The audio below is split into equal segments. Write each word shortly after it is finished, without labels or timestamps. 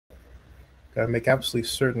Gotta make absolutely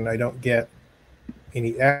certain I don't get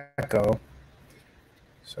any echo.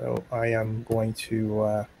 So I am going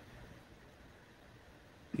to,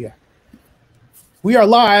 yeah. We are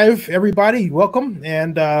live, everybody. Welcome.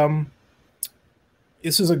 And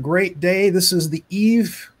this is a great day. This is the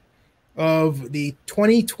eve of the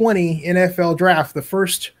 2020 NFL draft, the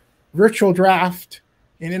first virtual draft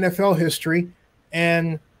in NFL history.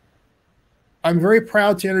 And I'm very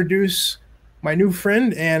proud to introduce my new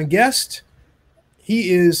friend and guest.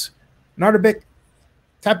 He is Nodirbek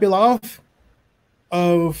Talipov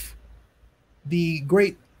of the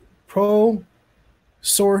great Pro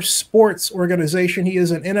Source Sports organization. He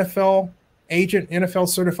is an NFL agent, NFL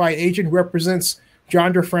certified agent who represents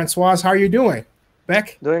Deondre Francois. How are you doing,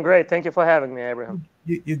 Beck? Doing great. Thank you for having me, Abraham.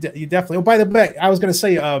 You definitely. Oh, by the way, I was going to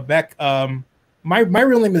say, Beck, my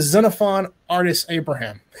real name is Xenophon Artis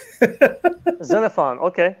Abraham. Xenophon,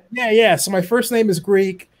 okay. Yeah. So my first name is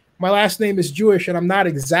Greek. My last name is Jewish, and I'm not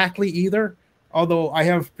exactly either, although I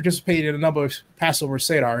have participated in a number of Passover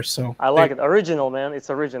Sedars. So I like it. Original, man.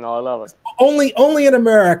 It's original. I love it. Only in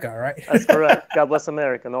America, right? That's correct. God bless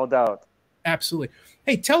America, no doubt. Absolutely.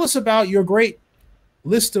 Hey, tell us about your great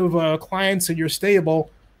list of clients in your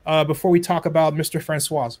stable before we talk about Mr.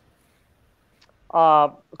 Francois.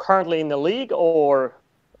 Currently in the league, or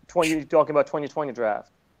talking about 2020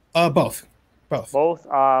 draft? Both. Both.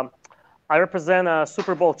 I represent a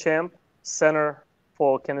Super Bowl champ, center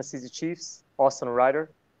for Kansas City Chiefs, Austin Ryder.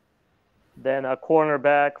 Then a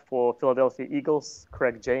cornerback for Philadelphia Eagles,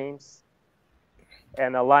 Craig James.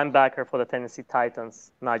 And a linebacker for the Tennessee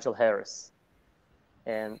Titans, Nigel Harris.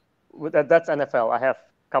 And that's NFL. I have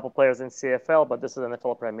a couple players in CFL, but this is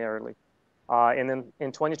NFL primarily. And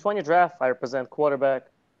in 2020 draft, I represent quarterback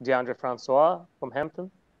Deondre Francois from Hampton.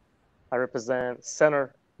 I represent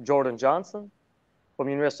center Jordan Johnson from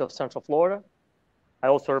University of Central Florida. I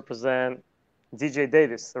also represent DJ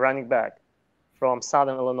Davis, the running back from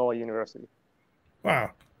Southern Illinois University. Wow,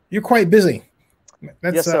 you're quite busy.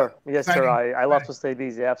 Yes, sir. Yes, sir. I love to stay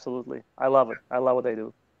busy. Absolutely. I love it. I love what I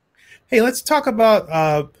do. Hey, let's talk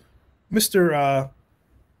about Mr.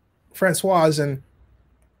 Francois. And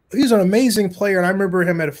he's an amazing player. And I remember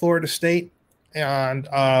him at Florida State. And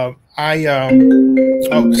oh,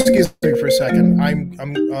 excuse me for a second.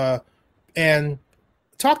 And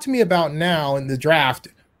talk to me about now in the draft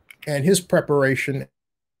and his preparation.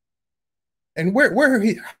 And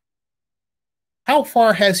how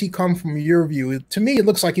far has he come from your view? To me, it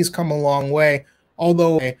looks like he's come a long way.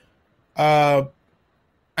 Although, I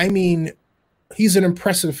mean, he's an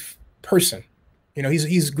impressive person. You know,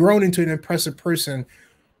 he's grown into an impressive person.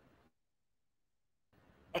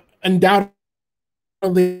 Undoubtedly,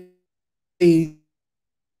 I'm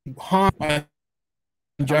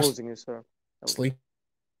losing you, sir.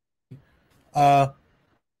 But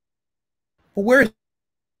where is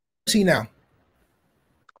he now?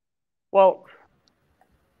 Well,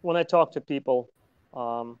 when I talk to people,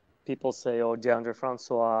 people say, "Oh, Deondre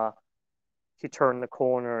Francois, he turned the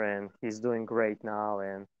corner and he's doing great now."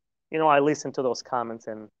 And I listen to those comments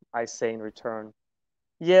and I say in return,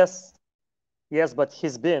 yes, but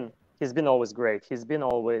he's been always great. He's been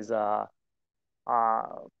always a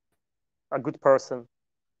good person.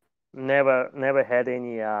 Never had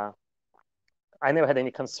any. I never had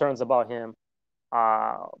any concerns about him.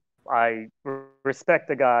 I respect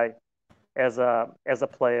the guy as a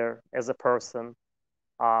player, as a person.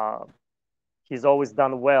 He's always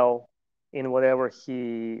done well in whatever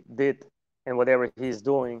he did and whatever he's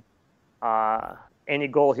doing. Any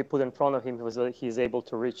goal he put in front of him, he's able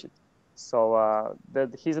to reach it. So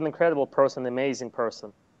he's an incredible person, amazing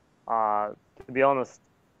person. To be honest,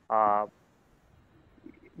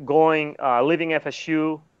 leaving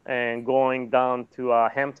FSU and going down to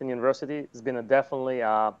Hampton University has been definitely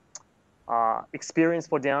experience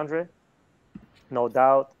for Deondre, no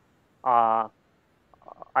doubt. I'd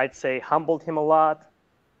say humbled him a lot.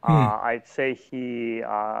 I'd say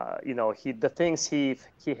the things he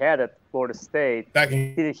had at Florida State,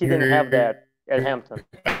 he didn't have that at Hampton.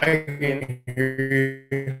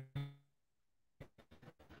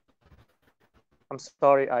 I'm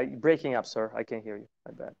sorry, you're breaking up, sir. I can't hear you.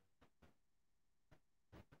 I bet.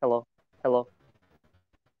 Hello.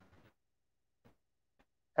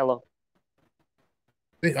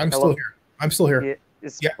 I'm still here.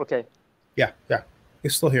 Yeah. Okay. Yeah.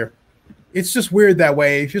 It's still here. It's just weird that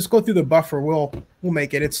way. If you just go through the buffer, we'll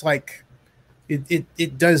make it. It's like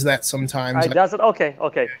it does that sometimes. It does it? Okay.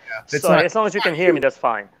 Yeah. So as long as you can hear me, that's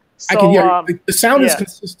fine. So, I can hear you. The sound is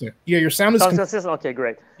consistent. Yeah, your sound is consistent. Okay,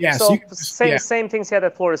 great. Yeah. So same things he had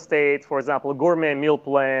at Florida State, for example, gourmet meal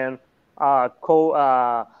plan,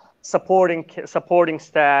 supporting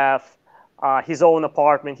staff, his own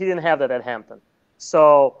apartment. He didn't have that at Hampton.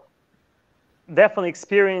 So definitely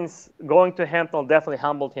experience going to Hampton definitely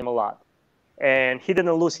humbled him a lot. And he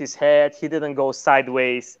didn't lose his head. He didn't go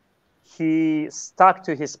sideways. He stuck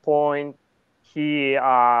to his point. He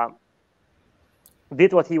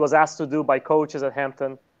did what he was asked to do by coaches at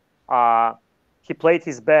Hampton. He played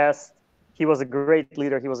his best. He was a great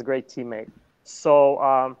leader. He was a great teammate.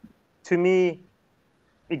 So to me,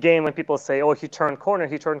 again, when people say, oh, he turned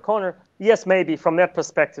corner, yes, maybe from that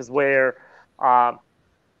perspective where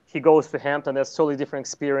he goes to Hampton, that's totally different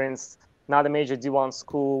experience, not a major D1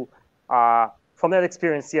 school. From that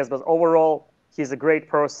experience, yes, but overall, he's a great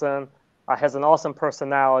person, has an awesome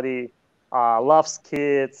personality, loves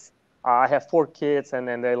kids. I have 4 kids, and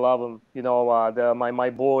they love him. You know, my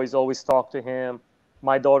boys always talk to him.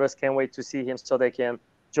 My daughters can't wait to see him so they can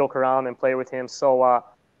joke around and play with him. So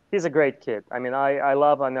he's a great kid. I mean, I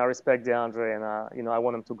love and I respect Deondre, and you know, I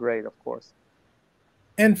want him to grade, of course.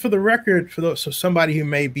 And for the record, for those, so somebody who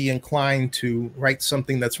may be inclined to write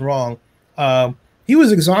something that's wrong, he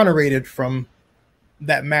was exonerated from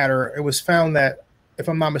that matter. It was found that, if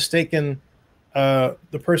I'm not mistaken,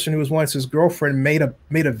 the person who was once his girlfriend made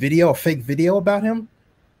a fake video about him.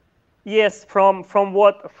 Yes, from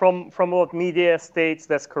what media states,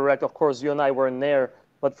 that's correct. Of course, you and I weren't there,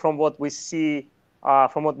 but from what we see,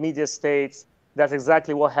 from what media states, that's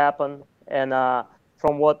exactly what happened. And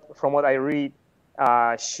from what I read,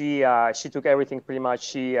 she took everything pretty much.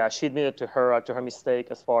 She admitted to her mistake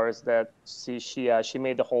as far as that. She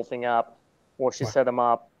made the whole thing up, or she set him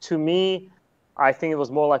up. To me, I think it was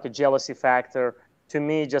more like a jealousy factor. To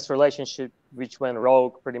me, just relationship which went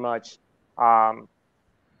rogue pretty much.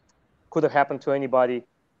 Could have happened to anybody.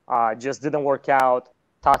 Just didn't work out.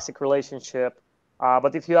 Toxic relationship.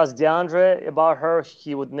 But if you ask Deondre about her,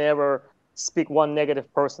 he would never speak one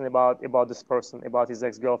negative person about this person, about his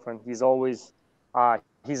ex-girlfriend. He's always,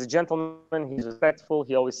 he's a gentleman. He's respectful.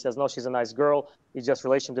 He always says, no, she's a nice girl. It's just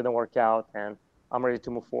relationship didn't work out, and I'm ready to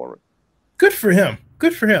move forward. Good for him.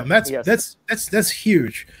 Good for him. That's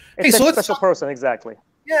huge. It's a special person, exactly.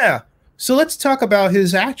 Yeah. So let's talk about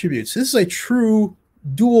his attributes. This is a true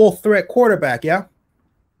dual threat quarterback, yeah?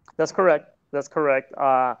 That's correct. That's correct.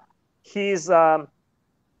 He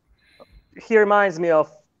reminds me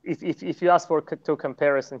of, if you ask for to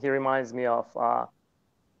comparison, he reminds me of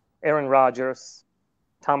Aaron Rodgers,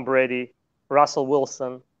 Tom Brady, Russell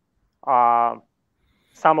Wilson,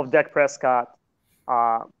 some of Dak Prescott.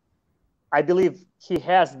 I believe he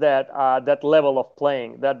has that level of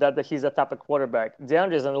playing, that he's a type of quarterback.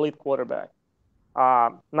 Deondre is an elite quarterback.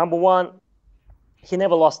 Number one, he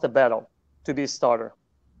never lost a battle to be a starter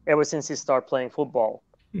ever since he started playing football.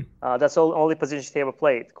 That's the only position he ever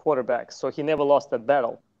played, quarterback. So he never lost that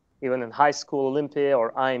battle, even in high school, Olympia,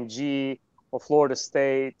 or IMG, or Florida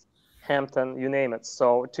State, Hampton, you name it.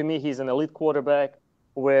 So to me, he's an elite quarterback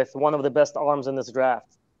with one of the best arms in this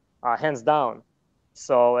draft, hands down.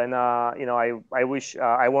 So, and you know, I wish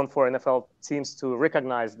I want for NFL teams to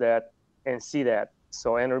recognize that and see that.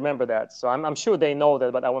 So, and remember that. So I'm sure they know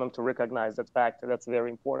that, but I want them to recognize that fact. That's very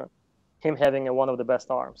important. Him having one of the best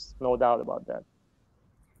arms, no doubt about that.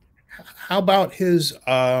 How about his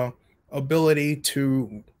ability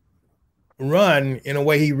to run in a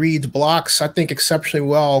way he reads blocks, I think, exceptionally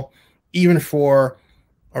well, even for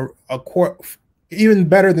even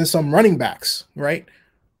better than some running backs, right?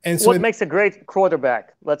 And so what makes a great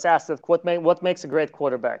quarterback? Let's ask that. What makes a great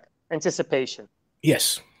quarterback? Anticipation.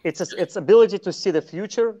 Yes. It's ability to see the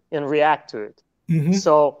future and react to it. Mm-hmm.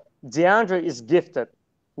 So Deondre is gifted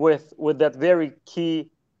with that very key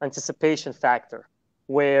anticipation factor,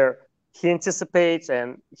 where he anticipates,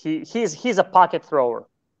 and he's a pocket thrower.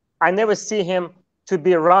 I never see him to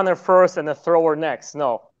be a runner first and a thrower next.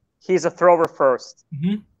 No, he's a thrower first.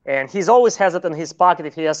 Mm-hmm. And he's always has it in his pocket.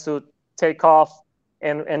 If he has to take off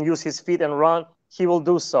and use his feet and run, he will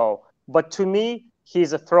do so. But to me,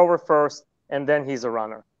 he's a thrower first, and then he's a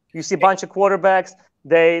runner. You see a bunch of quarterbacks,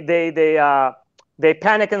 they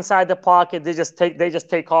panic inside the pocket. They just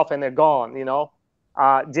take off and they're gone. You know,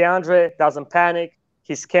 Deondre doesn't panic.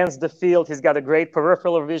 He scans the field. He's got a great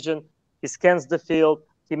peripheral vision. He scans the field.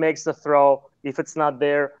 He makes the throw. If it's not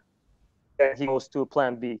there, then he goes to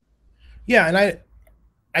plan B. Yeah, and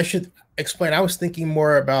I should explain. I was thinking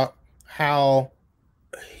more about how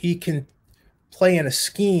he can play in a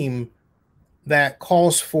scheme that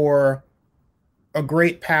calls for a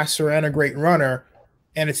great passer and a great runner,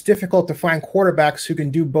 and it's difficult to find quarterbacks who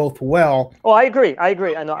can do both well. Oh, I agree. I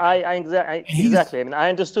know. Exactly. I mean, I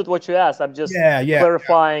understood what you asked. I'm just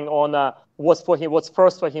clarifying on what's for him, what's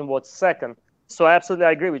first for him, what's second. So absolutely,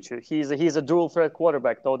 I agree with you. He's a dual threat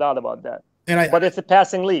quarterback, no doubt about that. but it's a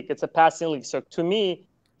passing league. It's a passing league. So to me,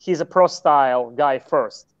 he's a pro style guy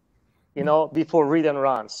first, you know, before read and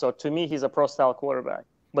run. So to me, he's a pro style quarterback,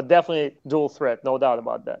 but definitely dual threat, no doubt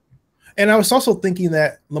about that. And I was also thinking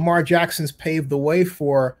that Lamar Jackson's paved the way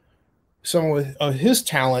for some of his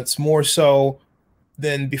talents more so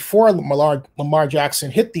than before Lamar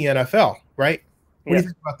Jackson hit the NFL, right? What do you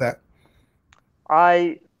think about that?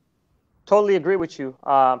 I totally agree with you.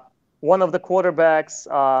 One of the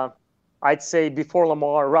quarterbacks, I'd say before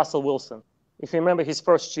Lamar, Russell Wilson. If you remember his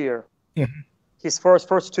first year, his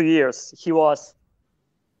first 2 years, he was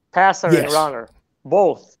passer and runner,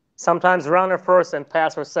 both. Sometimes runner first and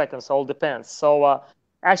passer second, so it all depends. So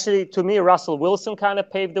actually, to me, Russell Wilson kind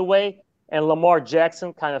of paved the way, and Lamar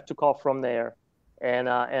Jackson kind of took off from there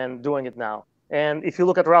and doing it now. And if you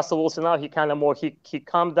look at Russell Wilson now, he kind of more, he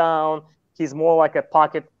calmed down. He's more like a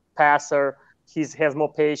pocket passer. He has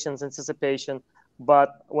more patience, anticipation.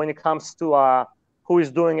 But when it comes to who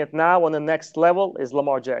is doing it now on the next level is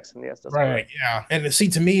Lamar Jackson. Yes, that's right. Correct. Yeah. And see,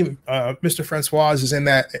 to me, Mr. Francois is in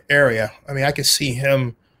that area. I mean, I could see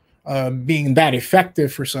him being that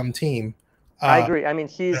effective for some team. I agree. I mean,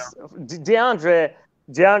 Deondre's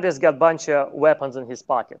got a bunch of weapons in his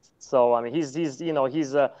pocket. So I mean, he's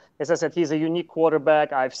as I said, he's a unique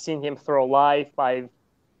quarterback. I've seen him throw live. I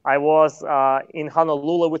was in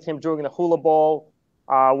Honolulu with him during the Hula Bowl,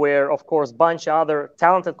 where of course bunch of other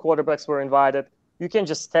talented quarterbacks were invited. You can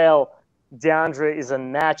just tell Deondre is a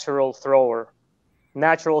natural thrower,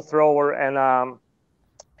 and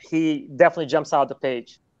he definitely jumps off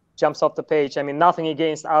the page. I mean, nothing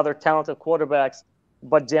against other talented quarterbacks,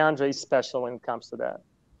 but Deondre is special when it comes to that.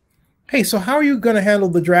 Hey, so how are you going to handle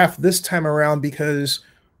the draft this time around? Because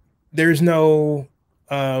there's no,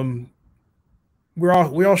 we're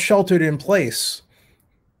all sheltered in place,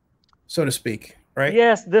 so to speak, right?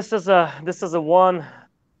 Yes, this is a one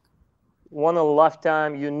in a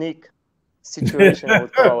lifetime unique situation, I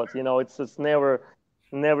would call it. You know, it's never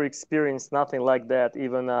experienced nothing like that.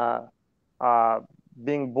 Even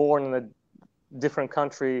being born in a different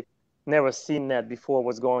country, never seen that before.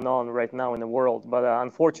 What's going on right now in the world? But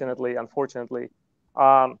unfortunately,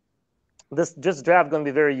 this draft going to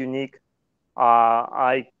be very unique.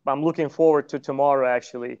 I'm looking forward to tomorrow,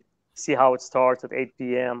 actually, see how it starts at 8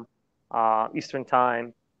 p.m. Eastern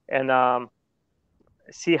time, and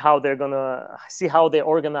see how they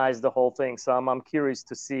organize the whole thing. So I'm curious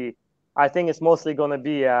to see. I think it's mostly going to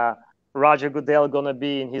be Roger Goodell going to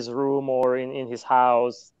be in his room or in his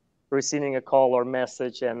house, receiving a call or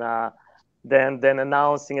message, and then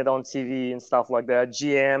announcing it on TV and stuff like that.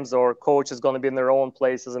 GMs or coaches going to be in their own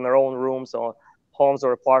places, in their own rooms or homes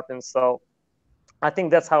or apartments. So I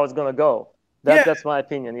think that's how it's going to go. That's my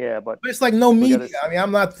opinion. Yeah, but it's like no media. I mean,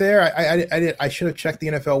 I'm not there. I should have checked the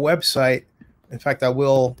NFL website. In fact, I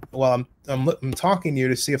will while I'm talking to you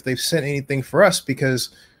to see if they've sent anything for us, because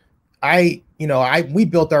we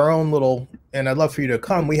built our own little, and I'd love for you to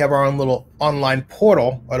come. We have our own little online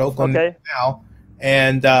portal at Oakland now,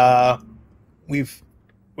 and we're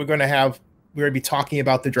going to be talking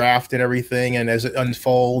about the draft and everything, and as it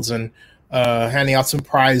unfolds, and handing out some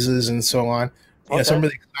prizes and so on. Yeah, so I'm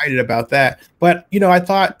really excited about that. But I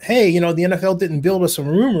thought, hey, the NFL didn't build us a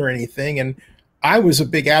room or anything, and I was a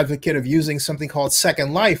big advocate of using something called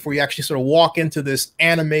Second Life, where you actually sort of walk into this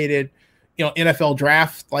animated NFL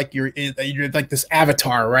draft like you're like this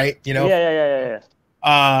avatar, right? Yeah.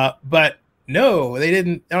 But no, they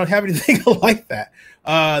didn't. I don't have anything like that.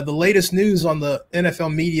 The latest news on the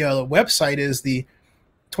NFL media website is the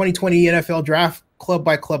 2020 NFL draft club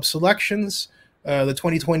by club selections, the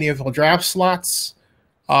 2020 NFL draft slots,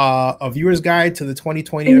 a viewer's guide to the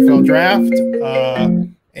 2020 NFL draft,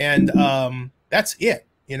 and that's it.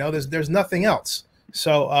 There's nothing else.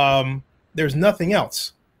 So there's nothing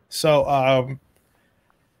else. So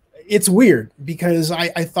it's weird, because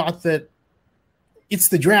I thought that it's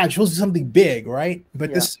the draft, it's supposed to be something big, right?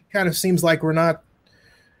 But this kind of seems like we're not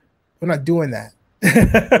doing that.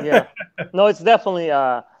 Yeah, no, it's definitely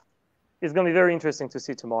it's going to be very interesting to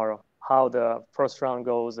see tomorrow how the first round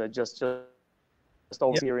goes. Just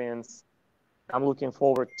experience. I'm looking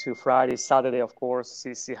forward to Friday, Saturday, of course.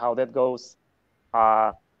 See how that goes.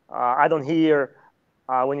 I don't hear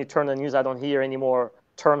when you turn the news, I don't hear anymore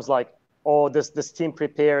terms like, oh, this team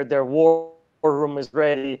prepared, their war room is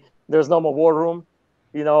ready. There's no more war room.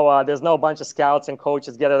 There's no bunch of scouts and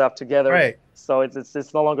coaches get it up together. Right. So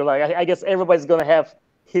it's no longer like, I guess everybody's gonna have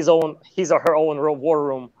his or her own war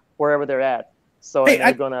room wherever they're at. So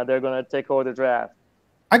they're gonna take over the draft.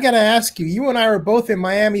 I gotta ask you. You and I were both in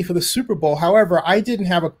Miami for the Super Bowl. However, I didn't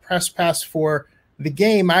have a press pass for the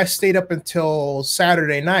game. I stayed up until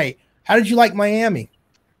Saturday night. How did you like Miami?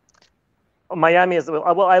 Miami is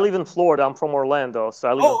well. I live in Florida. I'm from Orlando, so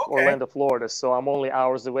I live in Okay. Orlando, Florida. So I'm only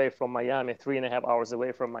hours away from Miami, 3.5 hours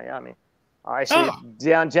away from Miami. Actually, Oh,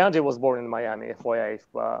 Deondre was born in Miami. FYI, if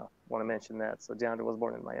want to mention that. So Deondre was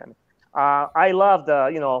born in Miami. I loved,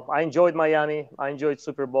 I enjoyed Miami. I enjoyed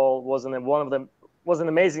Super Bowl. Was an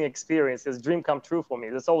amazing experience. It's a dream come true for me.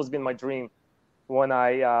 That's always been my dream when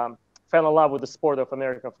I fell in love with the sport of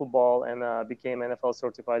American football and became NFL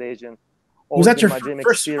certified agent. was Always that been your my dream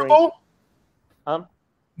first Super experience. Bowl? Um,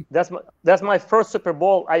 that's my first Super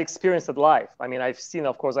Bowl I experienced it live. I mean, I've seen,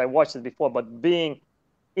 of course, I watched it before, but being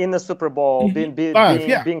in the Super Bowl, Live,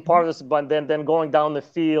 yeah. being part of this, but then going down the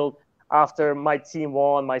field after my team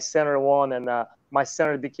won, my center won, and my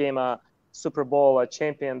center became a Super Bowl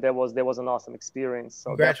champion. There was an awesome experience.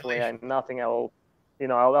 So definitely, Congratulations. nothing I will,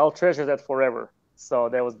 I'll treasure that forever. So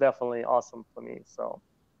that was definitely awesome for me. So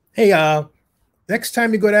Hey, next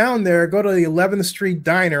time you go down there, go to the 11th Street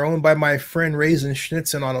Diner owned by my friend Raisin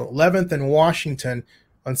Schnitzen on 11th and Washington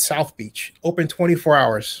on South Beach. Open 24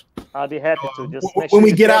 hours. I'll be happy to just make When sure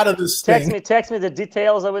we you get out of this thing. text me the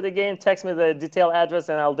details of it again. Text me the detailed address,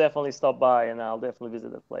 and I'll definitely stop by and I'll definitely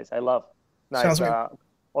visit that place. I love nice, Sounds good.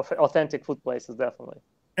 Authentic food places, definitely.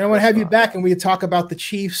 And I want to have you back and we talk about the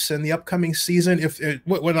Chiefs and the upcoming season. Do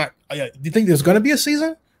you think there's going to be a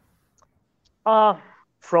season?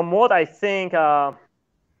 From what I think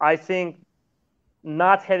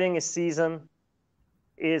not having a season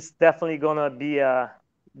is definitely going to be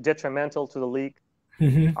detrimental to the league.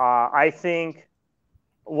 Mm-hmm. I think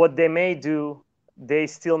what they may do, they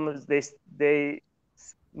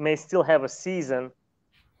may still have a season,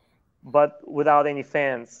 but without any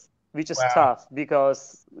fans, which is tough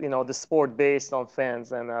because the sport based on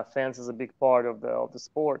fans, and fans is a big part of the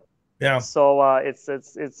sport. Yeah. So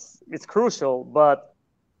it's crucial, but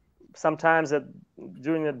sometimes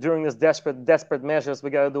during this desperate measures, we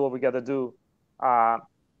got to do what we got to do.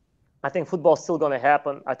 I think football's still going to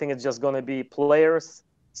happen. I think it's just going to be players,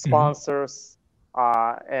 sponsors,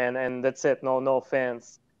 and that's it. No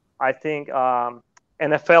fans. I think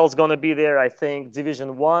NFL is going to be there. I think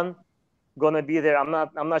Division I going to be there. I'm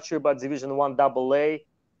not sure about Division I AA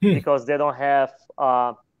because they don't have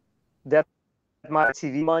that much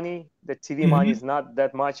TV money. The TV money is not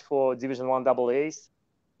that much for Division I AA's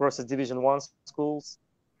versus Division I schools.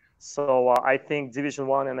 So I think Division I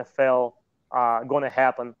NFL going to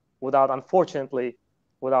happen unfortunately,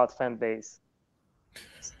 without fan base.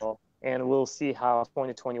 So, and we'll see how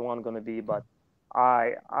 2021 going to be. But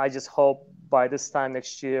I just hope by this time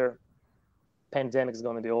next year, pandemic is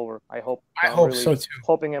going to be over. I hope really so too.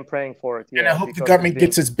 Hoping and praying for it. Yeah, and I hope the government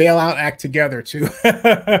gets its bailout act together too.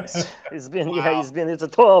 It's a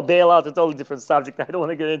total bailout, a totally different subject. I don't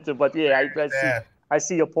want to get into, but yeah, I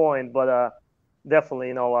see your point. But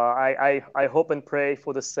definitely, I hope and pray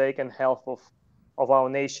for the sake and health of our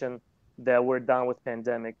nation that we're done with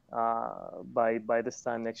pandemic by this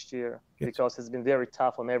time next year, because it's been very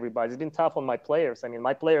tough on everybody. It's been tough on my players. I mean,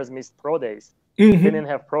 my players missed pro days. They didn't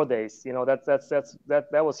have pro days.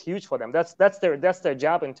 That was huge for them. That's their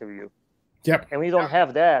job interview. Yep. And we don't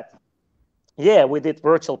have that. Yeah, we did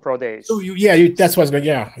virtual pro days. So that's what's good.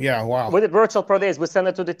 Yeah. Wow. We did virtual pro days. We send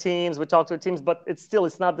it to the teams. We talk to the teams, but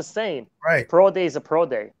it's not the same. Right. Pro day is a pro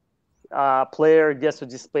day. Player gets to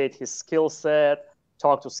display his skill set,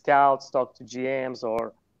 talk to scouts, talk to GMs,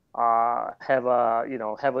 or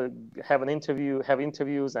have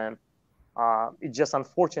interviews, and it just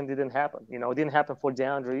unfortunately didn't happen. It didn't happen for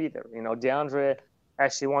Deondre either. Deondre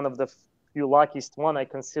actually one of the few luckiest one I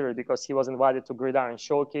consider, because he was invited to Gridiron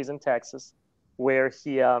Showcase in Texas, where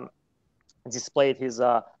he displayed his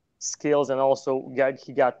skills, and also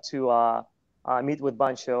he got to meet with a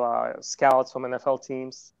bunch of scouts from NFL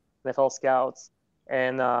teams, NFL scouts.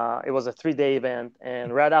 And it was a 3-day event.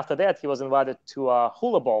 And right after that, he was invited to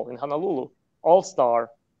Hula Bowl in Honolulu, All-Star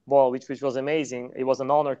Bowl, which was amazing. It was an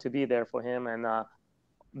honor to be there for him. And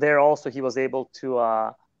there also he was able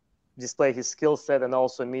to display his skill set and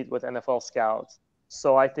also meet with NFL scouts.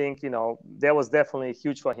 So I think, that was definitely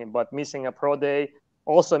huge for him. But missing a pro day,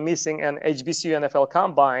 also missing an HBCU NFL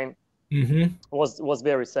combine was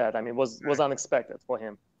very sad. I mean, was unexpected for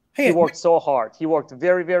him. He worked so hard. He worked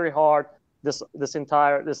very, very hard this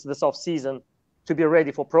off season to be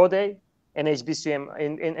ready for pro day and HBCU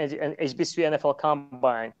NFL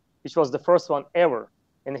combine, which was the first one ever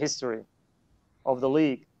in the history of the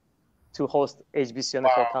league to host HBCU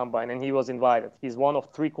NFL combine, and he was invited. He's one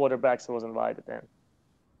of 3 quarterbacks who was invited then,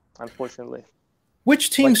 unfortunately. Which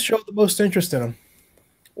teams showed the most interest in him?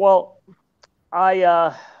 Well,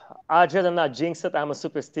 I'd rather not jinx it. I'm a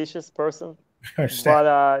superstitious person.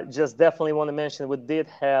 But just definitely want to mention we did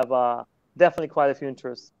have definitely quite a few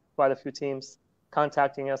interests quite a few teams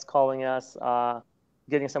contacting us, calling us,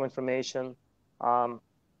 getting some information.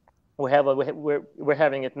 We're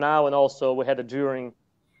having it now, and also we had it during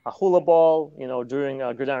a hula ball, during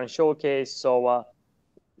a Gridiron Showcase. So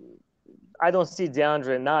I don't see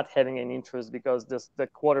Deondre not having any interest because the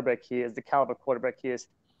quarterback he is, the caliber quarterback he is.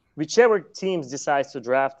 Whichever teams decides to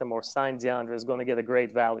draft him or sign Deondre is going to get a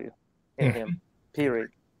great value in him. Period.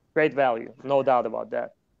 Great value, no doubt about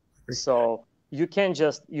that. So you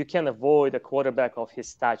can avoid a quarterback of his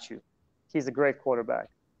stature. He's a great quarterback,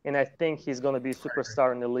 and I think he's going to be a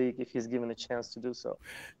superstar in the league if he's given a chance to do so.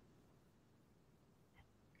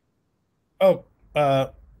 Oh,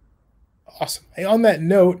 awesome. Hey, on that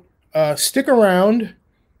note, stick around.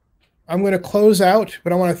 I'm going to close out,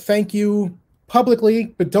 but I want to thank you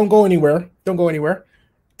publicly, but don't go anywhere. Don't go anywhere.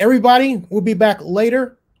 Everybody, we'll be back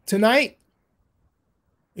later tonight.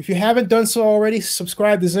 If you haven't done so already,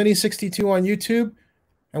 subscribe to Zenny62 on YouTube,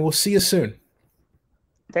 and we'll see you soon.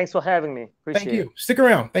 Thank you for having me. Appreciate it. Thank you. Stick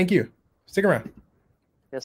around. Thank you. Stick around.